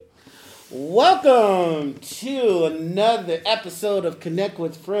Welcome to another episode of Connect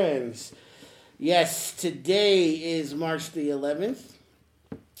with Friends. Yes, today is March the 11th,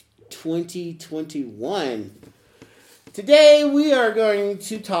 2021. Today we are going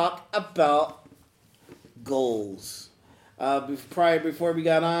to talk about goals. Before we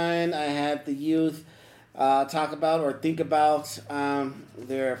got on, I had the youth talk about or think about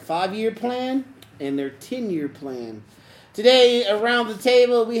their 5-year plan and their 10-year plan. Today, around the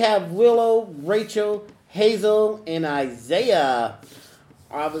table, we have Willow, Rachel, Hazel, and Isaiah.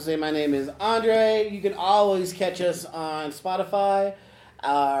 Obviously, my name is Andre. You can always catch us on Spotify,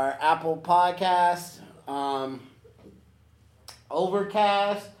 our Apple Podcast,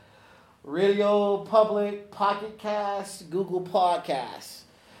 Overcast, Radio Public, Pocket Cast, Google Podcasts.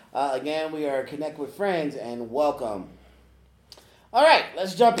 Again, we are Connect with Friends, and welcome. All right,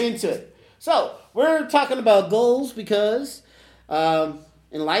 let's jump into it. So, we're talking about goals because in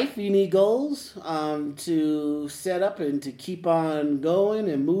life you need goals to set up and to keep on going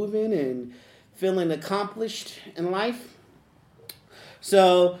and moving and feeling accomplished in life.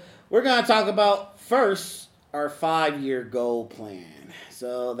 So, we're going to talk about first our 5-year goal plan.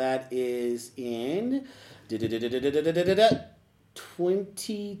 So, that is in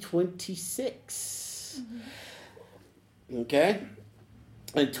 2026. Okay?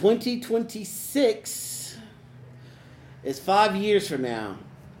 And 2026 is 5 years from now.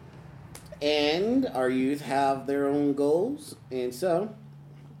 And our youth have their own goals. And so,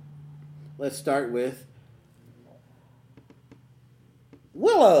 let's start with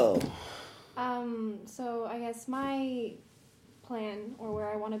Willow. So I guess my plan, or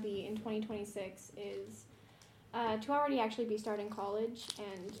where I want to be in 2026, is to already actually be starting college.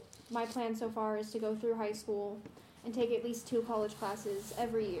 And my plan so far is to go through high school and take at least 2 college classes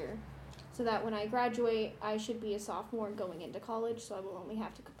every year, so that when I graduate, I should be a sophomore going into college, so I will only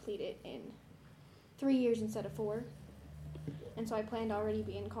have to complete it in 3 years instead of 4. And so I plan to already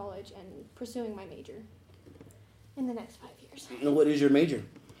be in college and pursuing my major in the next 5 years. And what is your major?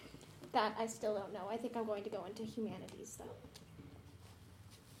 That I still don't know. I think I'm going to go into humanities, though.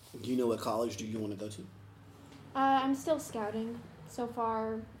 Do you know what college do you want to go to? I'm still scouting. So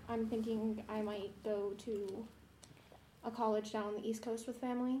far, I'm thinking I might go to a college down on the East Coast with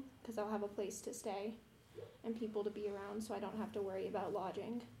family, because I'll have a place to stay and people to be around, so I don't have to worry about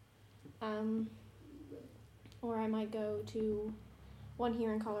lodging. Or I might go to one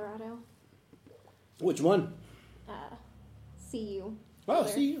here in Colorado. Which one? CU. Oh,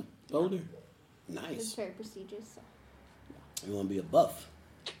 Boulder. CU. Boulder. It's Nice. very prestigious. So. You want to be a buff.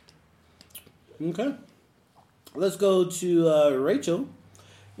 Okay. Let's go to Rachel.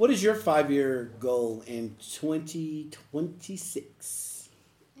 What is your 5-year goal in 2026?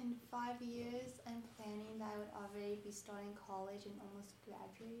 In 5 years, I'm planning that I would already be starting college and almost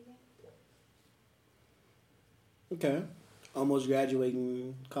graduating. Okay. Almost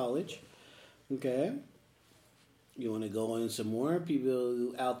graduating college. Okay. You want to go in some more?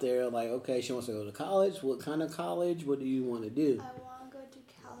 People out there are like, okay, she wants to go to college. What kind of college? What do you want to do? I want to go to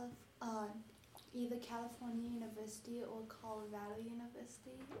either California University or Colorado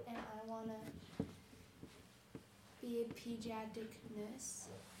University, and I want to be a pediatric nurse.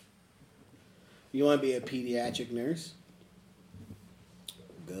 You want to be a pediatric nurse?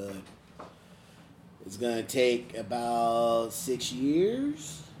 Good. It's going to take about 6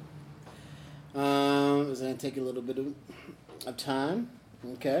 years. It's going to take a little bit of time.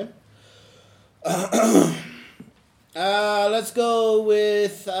 Okay. Let's go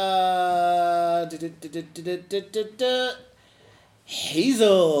with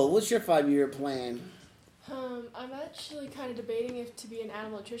Hazel. What's your 5-year plan? I'm actually kind of debating if to be an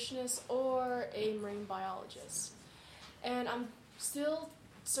animal nutritionist or a marine biologist. And I'm still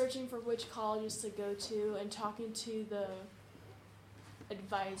searching for which colleges to go to and talking to the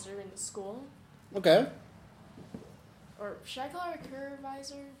advisor in the school. Okay. Or should I call her a career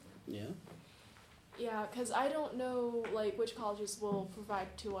advisor? Yeah. Yeah, because I don't know which colleges will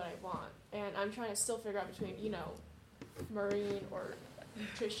provide to what I want. And I'm trying to still figure out between, marine or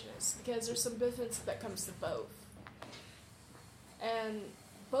nutritionist, because there's some benefits that comes to both. And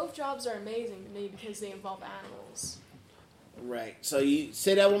both jobs are amazing to me because they involve animals. Right. So you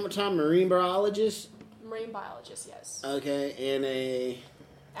say that one more time, marine biologist? Marine biologist, yes. Okay, and a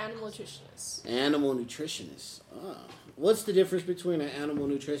Animal nutritionist. animal nutritionist. Oh. What's the difference between an animal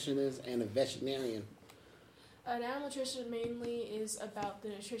nutritionist and a veterinarian? An animal nutrition mainly is about the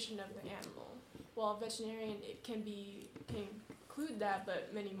nutrition of the animal, while a veterinarian can include that,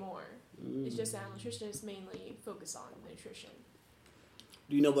 but many more. It's just animal nutrition is mainly focused on nutrition.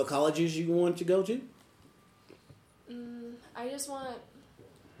 Do you know what colleges you want to go to? I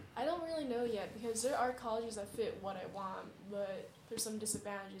don't really really know yet because there are colleges that fit what I want, but there's some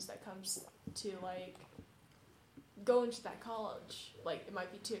disadvantages that comes to like going to that college. Like it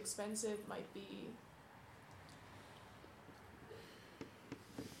might be too expensive, might be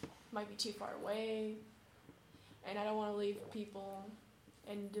too far away, and I don't want to leave people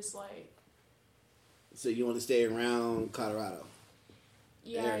and just like. So you want to stay around Colorado?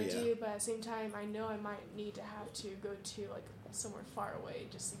 Yeah, area. I do, but at the same time, I know I might need to have to go to like somewhere far away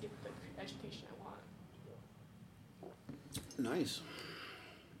just to get the education I want. Nice.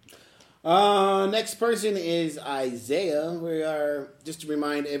 Next person is Isaiah. We are, just to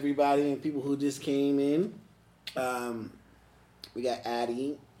remind everybody and people who just came in, we got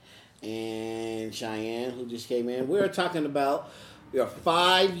Addie and Cheyenne who just came in. We're talking about your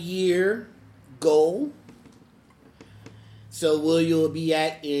 5-year goal. So where you'll be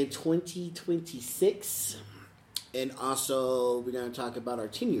at in 2026. And also we're going to talk about our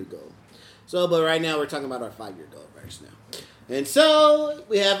 10-year goal. So, but right now we're talking about our 5-year goal first now. And so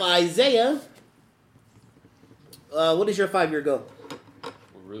we have Isaiah. What is your 5-year goal?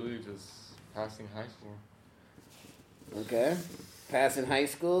 Really, just passing high school. Okay. Passing high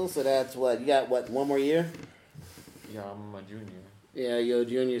school. So that's what? You got what, one more year? Yeah, I'm a junior. Yeah, you're a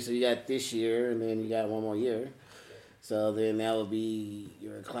junior. So you got this year and then you got one more year. So then that will be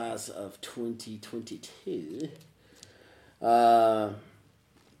your class of 2022.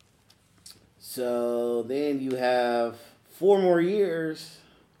 So then you have 4 more years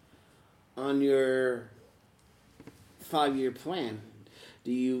on your 5-year plan.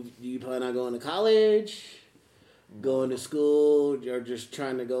 Do you plan on going to college, going to school, or just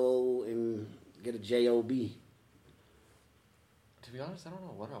trying to go and get a job? To be honest, I don't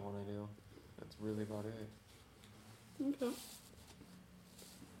know what I want to do. That's really about it. Okay.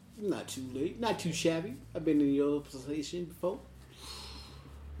 Not too late. Not too shabby. I've been in your position before.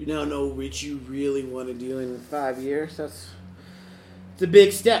 You now know what you really want to do in 5 years. It's a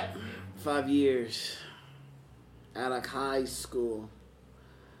big step. 5 years out of high school.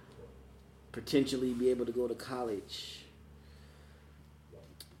 Potentially be able to go to college.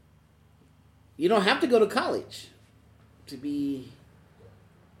 You don't have to go to college to be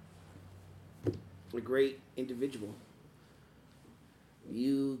a great individual.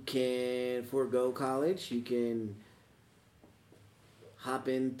 You can forego college. You can hop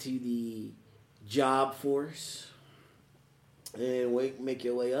into the job force and make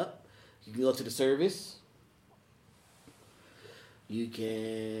your way up. You can go to the service. You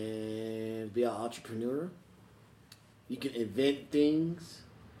can be an entrepreneur. You can invent things.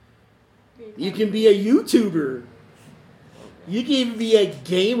 You can be a YouTuber. You can even be a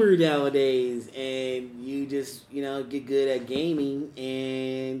gamer nowadays, and you just, get good at gaming,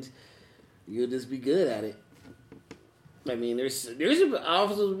 and you'll just be good at it. I mean, there's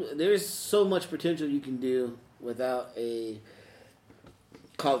so much potential you can do without a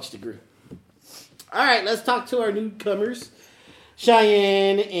college degree. All right, let's talk to our newcomers,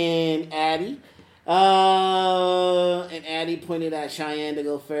 Cheyenne and Addie. And Addie pointed at Cheyenne to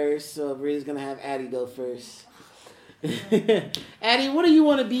go first, so Bree's gonna have Addie go first. Addie, what do you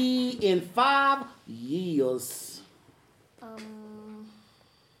want to be in 5 years?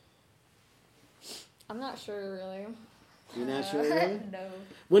 I'm not sure really. You're not sure, really? No.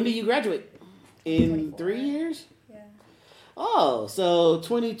 When do you graduate? In 24. 3 years? Yeah. Oh, so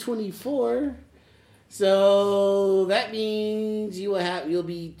 2024. So that means you'll have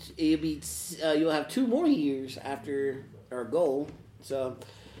 2 more years after our goal. So,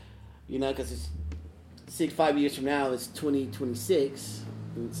 because it's 5 years from now, it's 2026,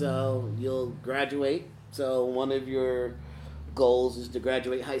 and so you'll graduate. So one of your goals is to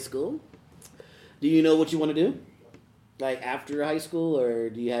graduate high school. Do you know what you want to do, like after high school, or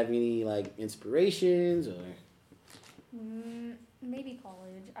do you have any like inspirations, or? Maybe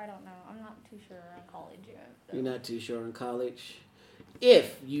college. I don't know. I'm not too sure on college yet. So. You're not too sure on college.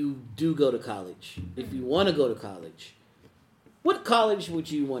 If you do go to college, if you want to go to college, what college would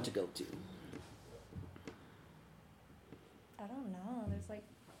you want to go to? I don't know. There's like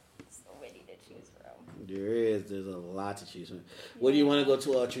so many to choose from. There's a lot to choose from. What do you want to go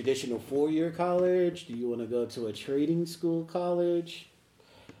to, a traditional 4-year college? Do you want to go to a trading school college?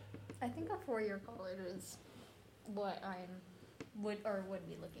 I think a 4-year college is what I would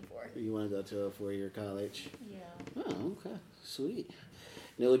be looking for. You want to go to a 4-year college? Yeah. Oh, okay. Sweet.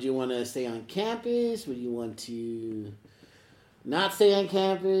 Now, would you want to stay on campus? Would you want to not stay on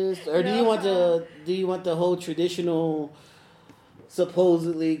campus? Or do you want the whole traditional,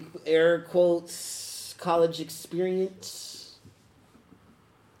 supposedly, air quotes, college experience?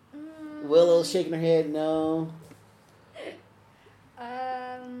 Willow's shaking her head no.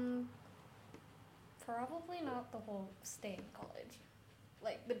 Hopefully not the whole stay in college,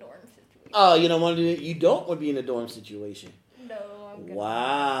 like the dorm situation. Oh, you don't want to do it? You don't want to be in a dorm situation. No, I'm good.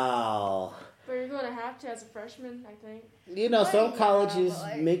 Wow. But you're going to have to as a freshman, I think. You know, some Yeah, colleges but,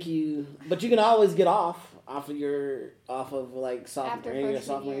 like- make you, but you can always get off of like sophomore After year, freshman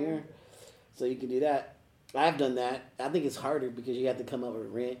sophomore year. year. So you can do that. I've done that. I think it's harder because you have to come up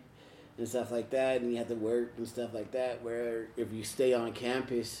with rent and stuff like that, and you have to work and stuff like that. Where if you stay on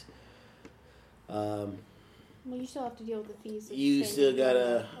campus, Well, you still have to deal with the fees. of you staying still in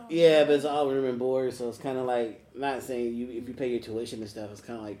gotta, Florida. yeah, but it's all room and board, so it's kind of like, not saying you if you pay your tuition and stuff, it's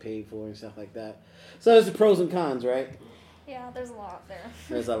kind of like paid for and stuff like that. So there's the pros and cons, right? Yeah, there's a lot there.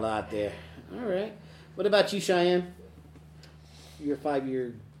 There's a lot there. All right. What about you, Cheyenne? Your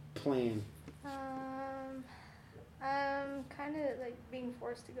 5-year plan. I'm kind of like being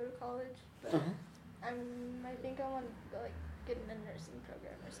forced to go to college, but I think I want to like get in a nursing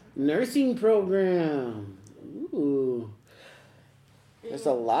program or something. Nursing program. Ooh, that's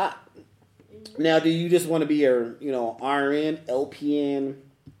a lot. Now, do you just want to be a RN, LPN,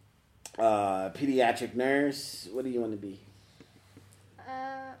 pediatric nurse? What do you want to be?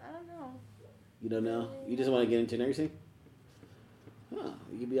 I don't know. You don't know. You just want to get into nursing. Huh.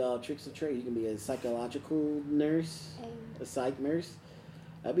 You can be all tricks of trade. You can be a psychological nurse, a psych nurse.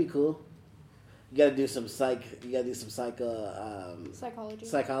 That'd be cool. You gotta do some psych. You gotta do some Psychology.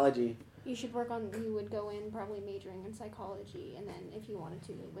 psychology. You should work on. You would go in probably majoring in psychology, and then if you wanted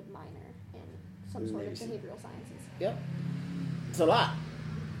to, you would minor in some sort of Nursing. behavioral sciences. Yep. It's a lot.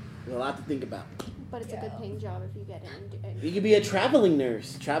 There's a lot to think about. But it's a good paying job if you get in. You could be a traveling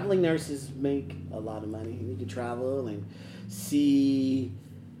nurse. Traveling nurses make a lot of money. You can travel and see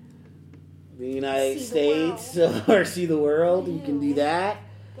the United States or see the world. You can do that.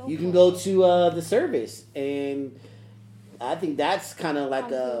 You can go to the service, and I think that's kind of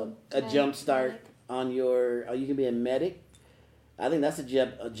like a jump start on your. You can be a medic. I think that's a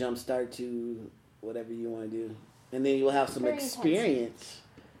jump start to whatever you want to do, and then you'll have some Very intense. experience.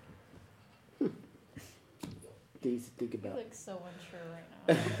 Things to think You about. look so unsure right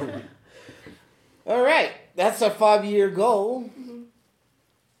now. All right, that's our 5-year goal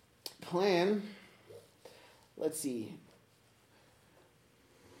plan. Let's see.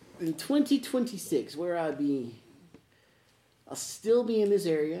 In 2026, where I'll be, I'll still be in this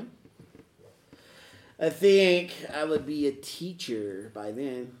area. I think I would be a teacher by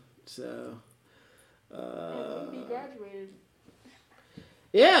then. So, You'll be graduated.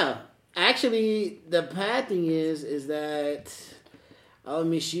 yeah. Actually, the bad thing is that I'll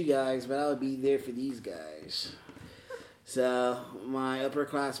miss you guys, but I'll be there for these guys. So my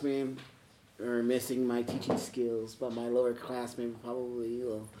upperclassmen are missing my teaching skills, but my lowerclassmen probably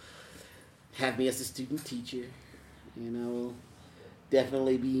will have me as a student teacher, and I will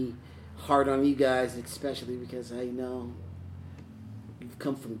definitely be hard on you guys, especially because I know you've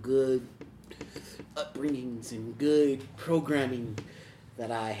come from good upbringings and good programming that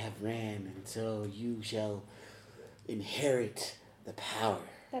I have ran, and so you shall inherit the power.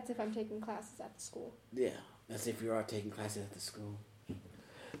 That's if I'm taking classes at the school. Yeah, that's if you are taking classes at the school.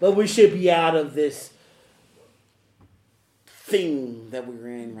 But we should be out of this thing that we're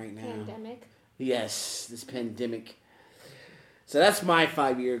in right now. Pandemic. Yes, this pandemic. So that's my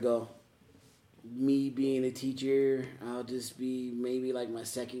 5-year goal. Me being a teacher, I'll just be maybe like my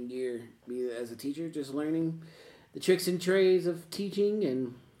 2nd year be as a teacher, just learning the tricks and trades of teaching,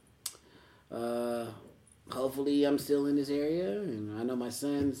 and hopefully I'm still in this area, and I know my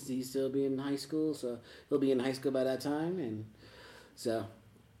son's, he's still be in high school, so he'll be in high school by that time, and so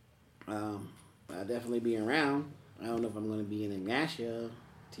I'll definitely be around. I don't know if I'm going to be in Nashville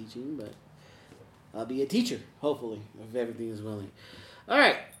teaching, but I'll be a teacher, hopefully, if everything is willing. All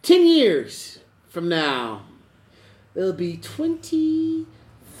right, 10 years from now, it'll be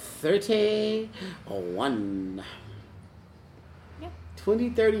 2031. Yep.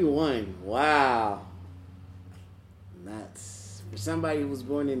 2031. Wow. That's, for somebody who was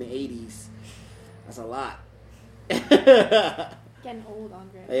born in the 80s, that's a lot. Getting old,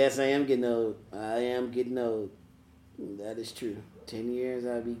 Andre. Yes, I am getting old. I am getting old. That is true. 10 years,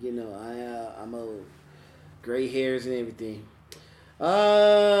 I'll be getting old. I'm old. Gray hairs and everything.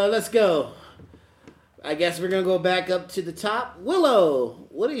 Let's go. I guess we're going to go back up to the top. Willow,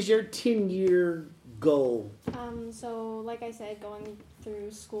 what is your 10-year goal? So like I said, going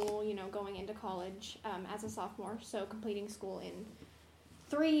through school, going into college as a sophomore, so completing school in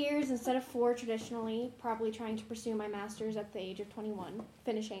 3 years instead of 4 traditionally, probably trying to pursue my master's at the age of 21,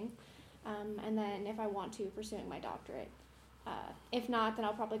 finishing, and then if I want to, pursuing my doctorate. If not, then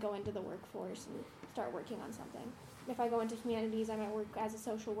I'll probably go into the workforce and start working on something. If I go into humanities, I might work as a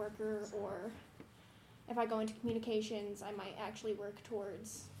social worker, or if I go into communications, I might actually work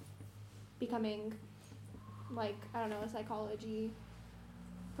towards becoming, like, I don't know, a psychology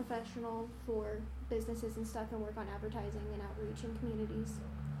professional for businesses and stuff and work on advertising and outreach in communities.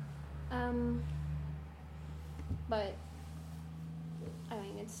 But I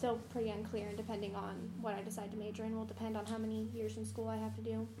mean, it's still pretty unclear, and depending on what I decide to major in will depend on how many years in school I have to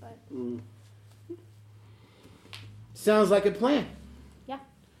do. But Sounds like a plan. Yeah.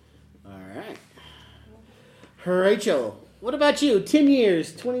 All right. Rachel, what about you? 10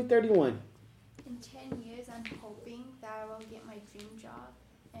 years, 2031. In 10 years, I'm hoping that I will get my dream job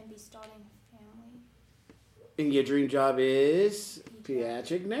and be starting a family. And your dream job is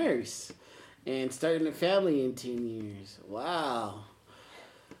pediatric nurse. And starting a family in 10 years. Wow.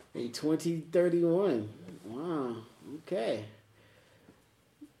 In 2031. Wow. Okay.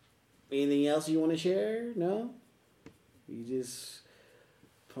 Anything else you want to share? No? You just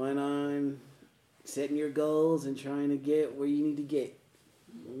plan on setting your goals and trying to get where you need to get.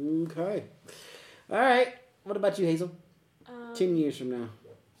 Okay. All right. What about you, Hazel? 10 years from now.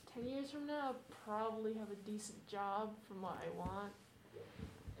 10 years from now, I'll probably have a decent job from what I want.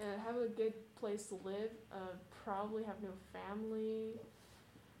 And have a good place to live. Probably have no family.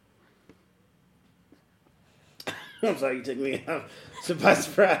 I'm sorry, you took me by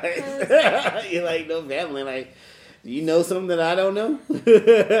surprise. You're like, no family. Like, do you know something that I don't know?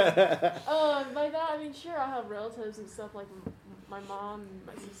 By that, I mean, sure, I'll have relatives and stuff like my mom, and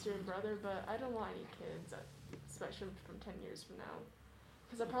my sister, and brother, but I don't want any kids, especially from 10 years from now.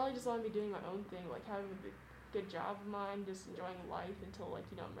 Because I probably just want to be doing my own thing, like having a good job of mine, just enjoying life until, like,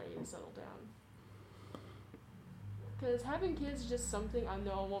 you know, I'm ready to settle down. Because having kids is just something I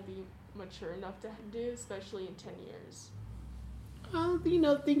know I won't be mature enough to do, especially in 10 years. Well, you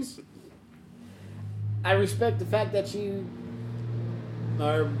know, things... I respect the fact that you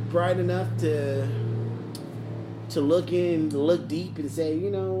are bright enough to look deep and say,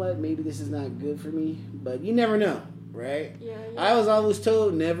 you know what, maybe this is not good for me. But you never know, right? Yeah. I was always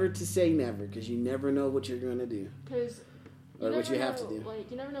told never to say never, because you never know what you're going to do. Because or what you have to do.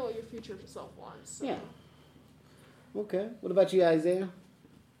 Like, you never know what your future self wants. So. Yeah. Okay. What about you, Isaiah?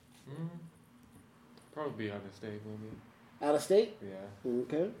 Probably out of state, maybe. Out of state? Yeah.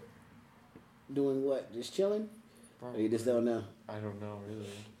 Okay. Doing what? Just chilling? Probably. Or you just don't know? I don't know, really.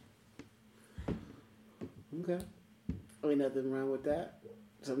 Okay. Ain't nothing wrong with that.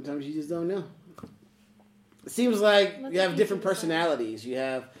 Sometimes you just don't know. It seems like you have different personalities. You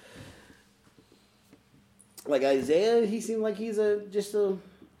have, like Isaiah, he seemed like he's just a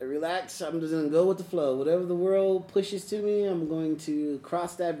relaxed, I'm just going to go with the flow. Whatever the world pushes to me, I'm going to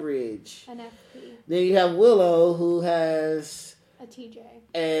cross that bridge. an FP, Then you have Willow, who has a TJ.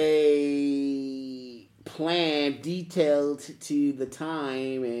 a plan detailed to the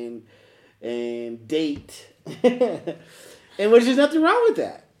time and date. And which there's nothing wrong with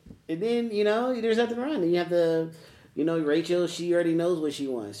that. And then, you know, there's nothing wrong. Then you have Rachel, she already knows what she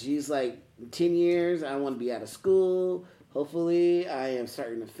wants. She's like, 10 years, I want to be out of school. Hopefully, I am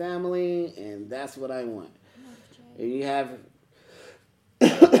starting a family, and that's what I want. And you have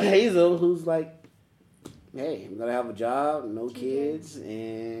Hazel, who's like, hey, I'm going to have a job, no kids,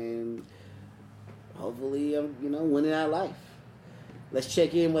 and hopefully I'm, winning our life. Let's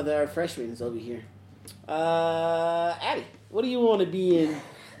check in with our freshmen over here. Addie, what do you want to be in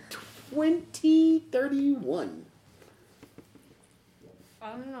 2031?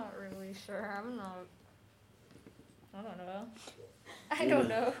 I'm not really sure. I don't know. I don't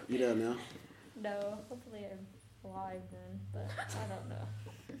know. You don't know? No. Hopefully I'm alive then, but I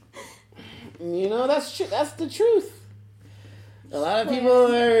don't know. That's true. That's the truth. A lot of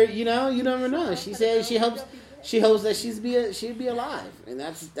people are, you never know. She says she hopes that she'd be alive, and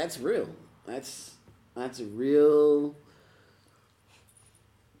that's real. That's a real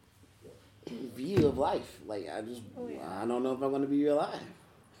view of life. Like I don't know if I'm going to be alive.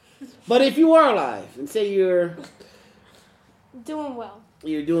 But if you are alive, and say you're Doing well.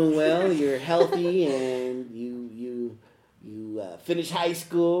 You're doing well. You're healthy, and you finish high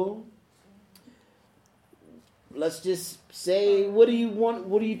school. Let's just say, what do you want?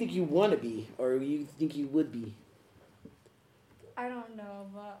 What do you think you want to be, or you think you would be? I don't know,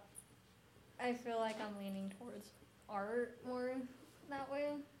 but I feel like I'm leaning towards art more that way.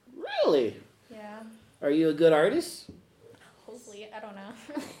 Really? Yeah. Are you a good artist? Hopefully, I don't know.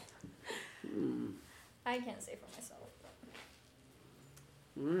 I can't say for myself.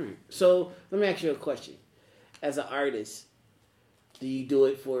 All right. So let me ask you a question. As an artist, do you do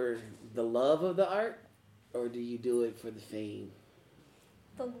it for the love of the art, or do you do it for the fame?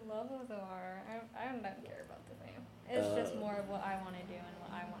 The love of the art, I don't care about the fame. It's just more of what I want to do and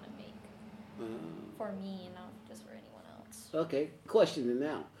what I want to make for me, not just for anyone else. Okay, question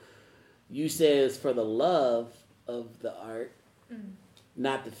now. You said it's for the love of the art,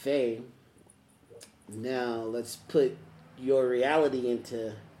 not the fame. Now let's put your reality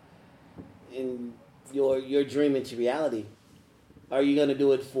in your dream into reality. Are you gonna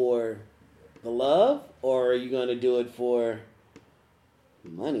do it for the love, or are you gonna do it for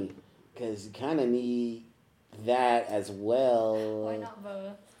money? Because you kind of need that as well. Why not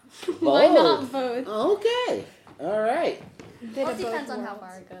both? Both? Why not both? Okay. All right. Well, it depends on how far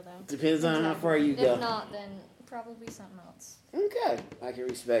I go, though. Depends on how far you go. If not, then probably something else. Okay, I can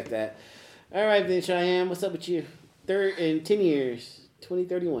respect that. All right, then, Cheyenne, what's up with you? In 10 years,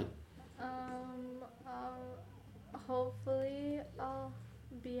 2031. Hopefully I'll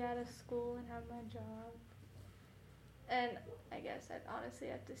be out of school and have my job. And I guess I'd honestly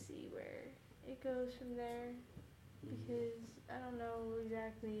have to see where it goes from there, because I don't know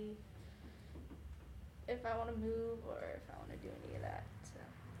exactly if I want to move or if I want to do any of that. So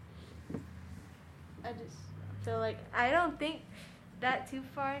I just feel like I don't think that too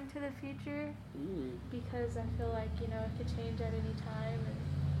far into the future, because I feel like, it could change at any time, and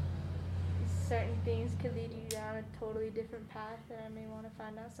certain things could lead you down a totally different path, and I may want to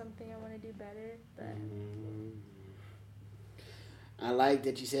find out something I want to do better. But I like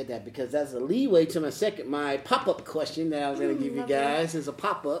that you said that, because that's a leeway to my pop-up question that I was going to give you guys as a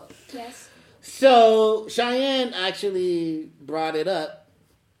pop-up. Yes. So Cheyenne actually brought it up,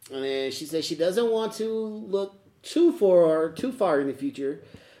 and then she said she doesn't want to look too far in the future,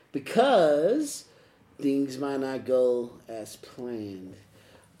 because things might not go as planned.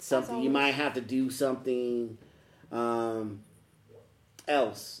 You might have to do something else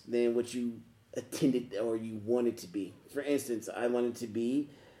than what you attended or you wanted to be. For instance, I wanted to be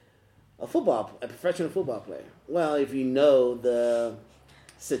a professional football player. Well, if you know the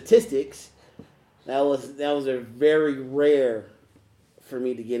statistics, that was a very rare for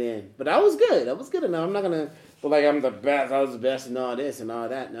me to get in. But I was good. I was good enough. I'm not gonna feel like I'm the best. I was the best and all this and all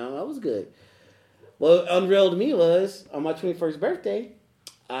that. No, I was good. What unreal to me was on my 21st birthday,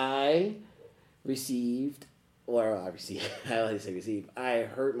 I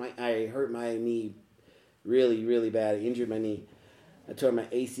hurt my knee really, really bad. I injured my knee. I tore my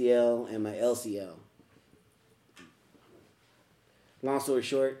ACL and my LCL. Long story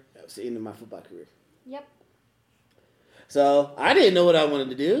short, that was the end of my football career. Yep. So I didn't know what I wanted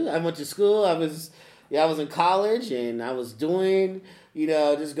to do. I went to school. I was in college, and I was doing,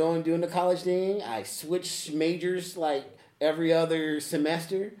 just doing the college thing. I switched majors like every other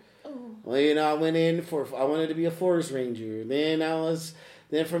semester. Ooh. Well, I wanted to be a forest ranger.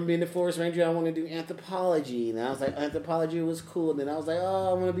 Then from being a forest ranger, I wanted to do anthropology. And I was like, anthropology was cool. Then I was like,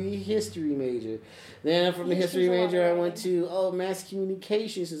 I want to be a history major. Then from the history major, I went to, mass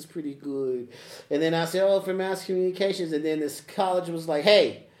communications is pretty good. And then I said, for mass communications. And then this college was like,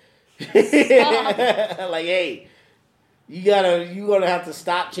 hey. Like, hey, you're going to have to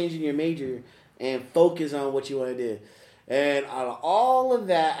stop changing your major and focus on what you want to do. And out of all of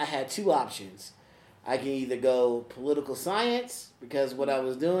that, I had two options. I can either go political science, because what I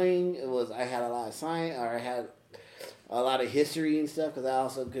was doing was I had a lot of science, or I had a lot of history and stuff, because I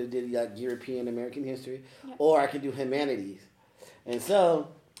also could do like European American history, or I could do humanities. And so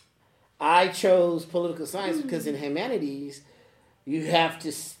I chose political science because in humanities, you have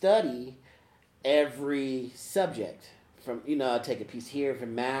to study every subject. From I take a piece here for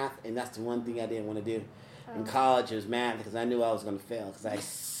math, and that's the one thing I didn't want to do. In college, it was math, because I knew I was going to fail, because I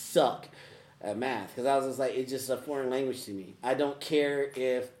suck at math. Because I was just like, it's just a foreign language to me. I don't care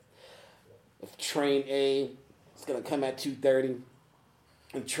if train A is going to come at 2:30,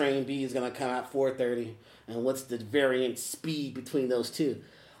 and train B is going to come at 4:30, and what's the variant speed between those two.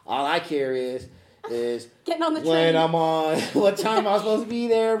 All I care is getting on the when train. I'm on, what time I'm supposed to be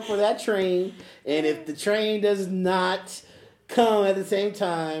there for that train, and if the train does not come at the same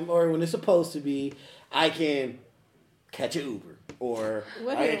time, or when it's supposed to be, I can catch an Uber, or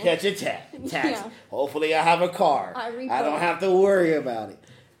I can catch a taxi. Yeah. Hopefully I have a car. I don't have to worry about it.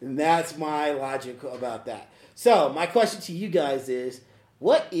 And that's my logic about that. So my question to you guys is,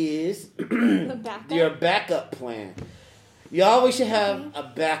 what is your backup plan? You always should have a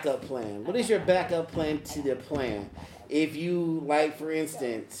backup plan. What is your backup plan to the plan? If you, like, for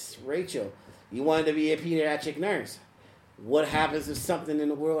instance, Rachel, you wanted to be a pediatric nurse. What happens if something in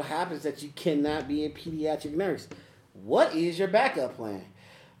the world happens that you cannot be a pediatric nurse? What is your backup plan?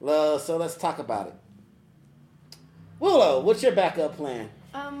 So let's talk about it. Willow, what's your backup plan?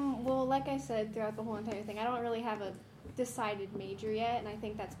 Well, like I said throughout the whole entire thing, I don't really have a decided major yet, and I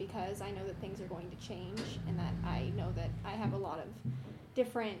think that's because I know that things are going to change, and that I know that I have a lot of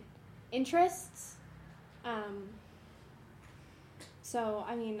different interests So,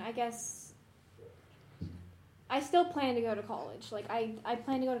 I mean, I guess I still plan to go to college. Like, I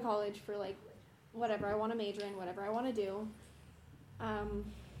plan to go to college for, like, whatever I want to major in, whatever I want to do.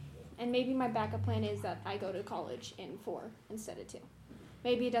 And maybe my backup plan is that I go to college in 4 instead of 2.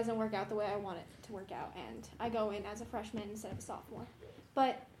 Maybe it doesn't work out the way I want it to work out, and I go in as a freshman instead of a sophomore.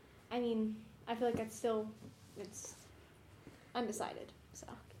 But, I mean, I feel like it's undecided, so.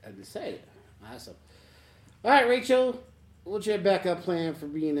 Undecided. Awesome. All right, Rachel, what's your backup plan for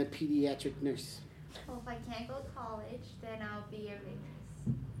being a pediatric nurse? Well, if I can't go to college, then I'll be a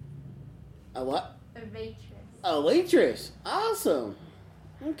waitress. A what? A waitress. A waitress. Awesome.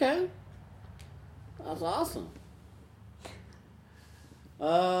 Okay. That's awesome.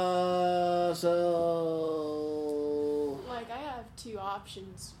 So... Like, I have 2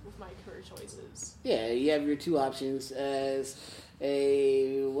 options with my career choices. Yeah, you have your 2 options as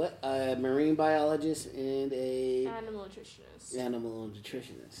a marine biologist and a Animal nutritionist. animal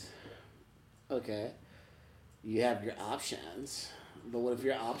nutritionist. Okay. You have your options. But what if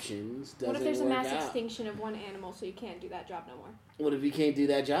your options doesn't work out? What if there's a mass extinction of one animal so you can't do that job no more? What if you can't do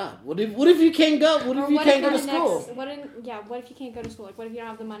that job? What if you can't go? What if you can't go to school? What if you can't go to school? Like, what if you don't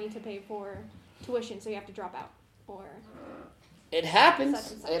have the money to pay for tuition, so you have to drop out? Or It happens.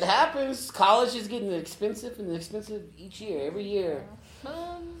 Such and such. It happens. College is getting expensive and expensive each year, every year.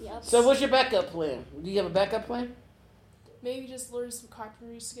 Yep. So what's your backup plan? Do you have a backup plan? Maybe just learn some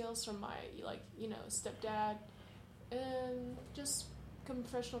carpentry skills from my, stepdad. And just become a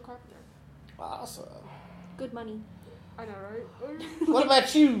professional carpenter. Awesome. Good money. I know, right? What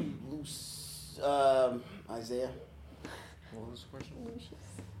about you, Isaiah? What was the question?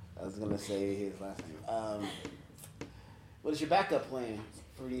 I was gonna say his last name. What is your backup plan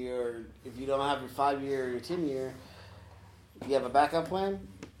for if you don't have your 5-year or your 10-year? Do you have a backup plan?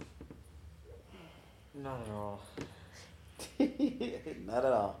 Not at all. Not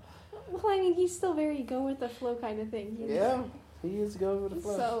at all. Well, I mean, he's still very go with the flow kind of thing. Yeah, he is going with the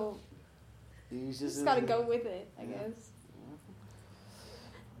flow. So He's just gotta go with it, I guess.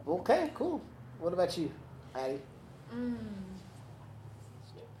 Okay, cool. What about you, Addie?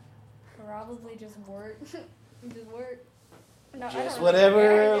 Probably just work. Just work. No, I Just don't really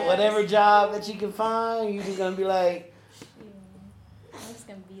care, I guess. whatever job that you can find, you're just gonna be like. I'm just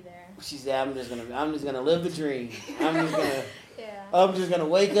gonna be there. She said, "I'm just gonna live the dream. Yeah. I'm just gonna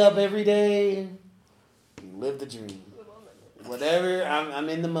wake up every day, and live the dream. Whatever, I'm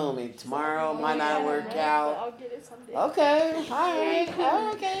in the moment. Tomorrow might not work out. I'll get it someday. Okay, all right,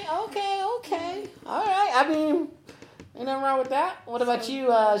 okay. All right. I mean, ain't nothing wrong with that. What about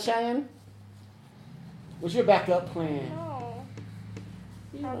you, Cheyenne? What's your backup plan? No.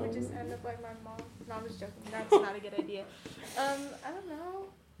 Probably just end up like my mom. No, I'm just joking. That's not a good idea. I don't know.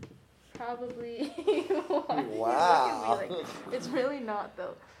 Probably. Wow. It's really not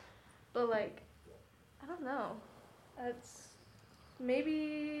though. But like, I don't know.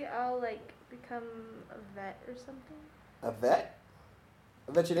 Maybe I'll like become a vet or something. A vet?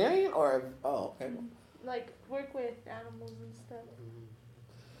 A veterinarian okay. Like work with animals and stuff.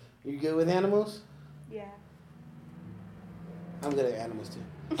 You good with animals? Yeah. I'm good at animals too.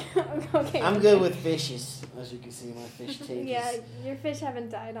 Okay. I'm good with fishes. As you can see, my fish tank Yeah, your fish haven't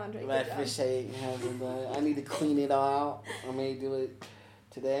died, Andre. My Good job. fish tank hasn't died. I need to clean it all out. I may do it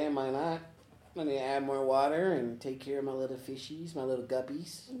today, I might not. I need to add more water and take care of my little fishies, my little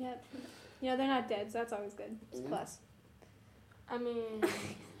guppies. Yep. They're not dead, so that's always good. It's a Yeah. plus. I mean,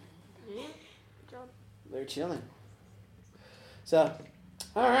 yeah. They're chilling. So,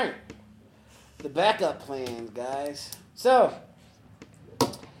 all right. The backup plans, guys. So,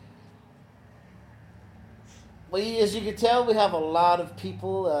 as you can tell, we have a lot of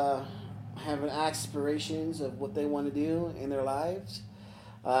people having aspirations of what they want to do in their lives.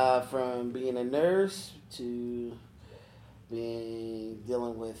 From being a nurse to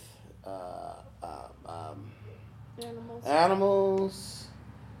dealing with animals,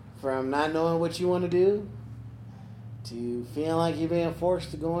 from not knowing what you want to do to feeling like you're being forced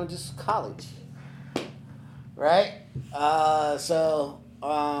to go into college, right?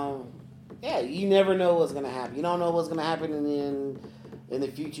 Yeah, you never know what's gonna happen. You don't know what's gonna happen in the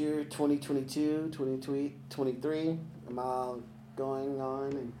future, 2022, 2023. I'm all going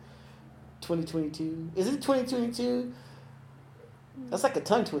on in 2022. Is it 2022? That's like a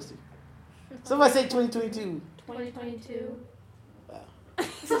tongue twister. Somebody say 2022. 2022. Wow.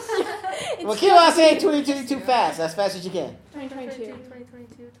 Well, keep on saying 2022 fast. As fast as you can. 2022.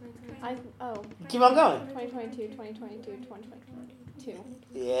 2022. Keep on going. 2022, 2022, 2022.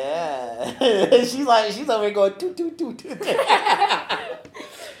 Yeah. she's over here going toot toot toot.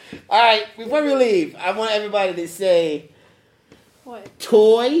 All right, before we leave, I want everybody to say What?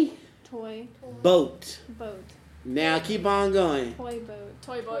 toy Toy boat. boat. Now keep on going. Toy boat.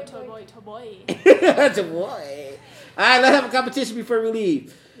 Toy boy, toy boy, toy boy. That's a boy. All right, let's have a competition before we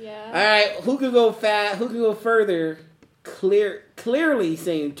leave. Yeah. All right, who can go fast? Who can go further? Clearly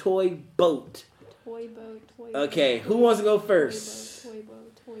saying toy boat. Toy boat. Toy Okay, boat, who wants to go first? Toy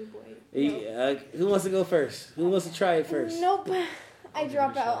boat. Toy boat. Who wants to go first? Who wants to try it first? Nope. I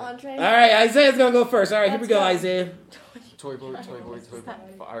drop out, Andre. All right, Isaiah's gonna go first. All right, here we Let's go, go. Isaiah. Toy boat, toy boy, toy boat.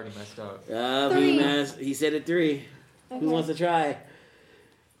 I already messed up. He said it 3. Okay. Who wants to try?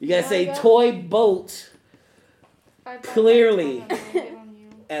 You gotta Yeah, say I got- toy boat I bet Clearly. that's on you.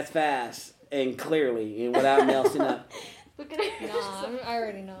 as fast and clearly and without messing up. Look at it. Nah, I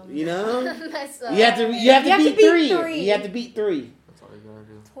already know. You know? Mess up. You have to beat 3. You have to beat 3. That's all you gotta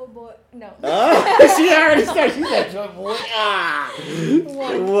do. Toy boy. No. Oh, she already started. She said toy boy. Ah. What?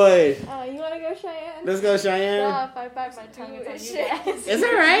 You want to go, Cheyenne? Let's go, Cheyenne. Yeah, if I bite my tongue, it's on you guys. It's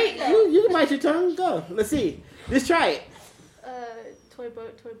all right. You can bite your tongue. Go. Let's see. Just try it. Toy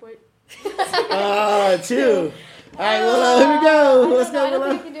boat, toy boy. 2. All right, Willow, here we go. Let's I go, don't Willow.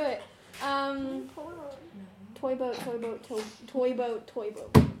 think you can do it. Toy boat, toy boat, toy boat, toy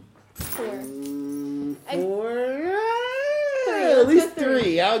boat. 4. 4. 3. At Let's least go 3.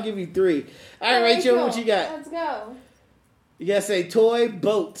 3. I'll give you 3. All right, Alright, Rachel, cool. what you got? Let's go. You gotta say toy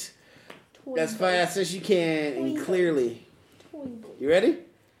boat Toy as boat. fast as you can and Toy clearly. Toy boat. You ready?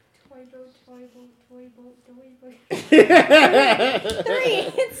 Toy boat, toy boat, toy boat, toy boat.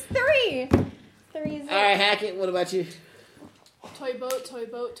 3. It's 3. 3 is it. All right, Hackett, what about you? Toy boat, toy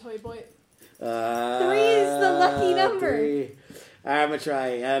boat, toy boy. 3 is the lucky number. 3. All right, I'm gonna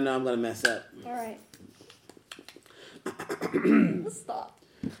try. I know I'm gonna mess up. All right. Stop.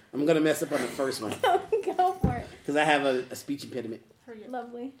 I'm gonna mess up on the first one Go for it. because I have a speech impediment.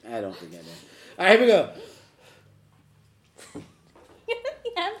 Lovely. I don't think I do. All right, here we go.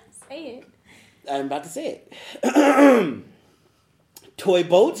 You have to say it. I'm about to say it. Toy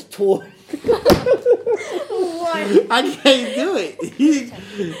boat, toy. What? I can't do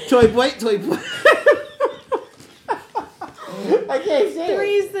it. Toy boy, toy boy. I can't say 3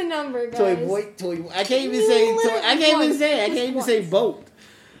 it. is the number, guys. Toy boy, toy boy. I can't even say. I can't even say. I Just can't even once. say boat.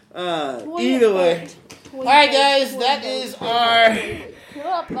 Toy Either boat. way. Toy All right, boat, guys, toy that boat, is toy our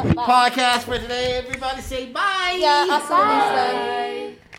boat. podcast for today. Everybody say bye. Yeah, I'll see you next time. Bye.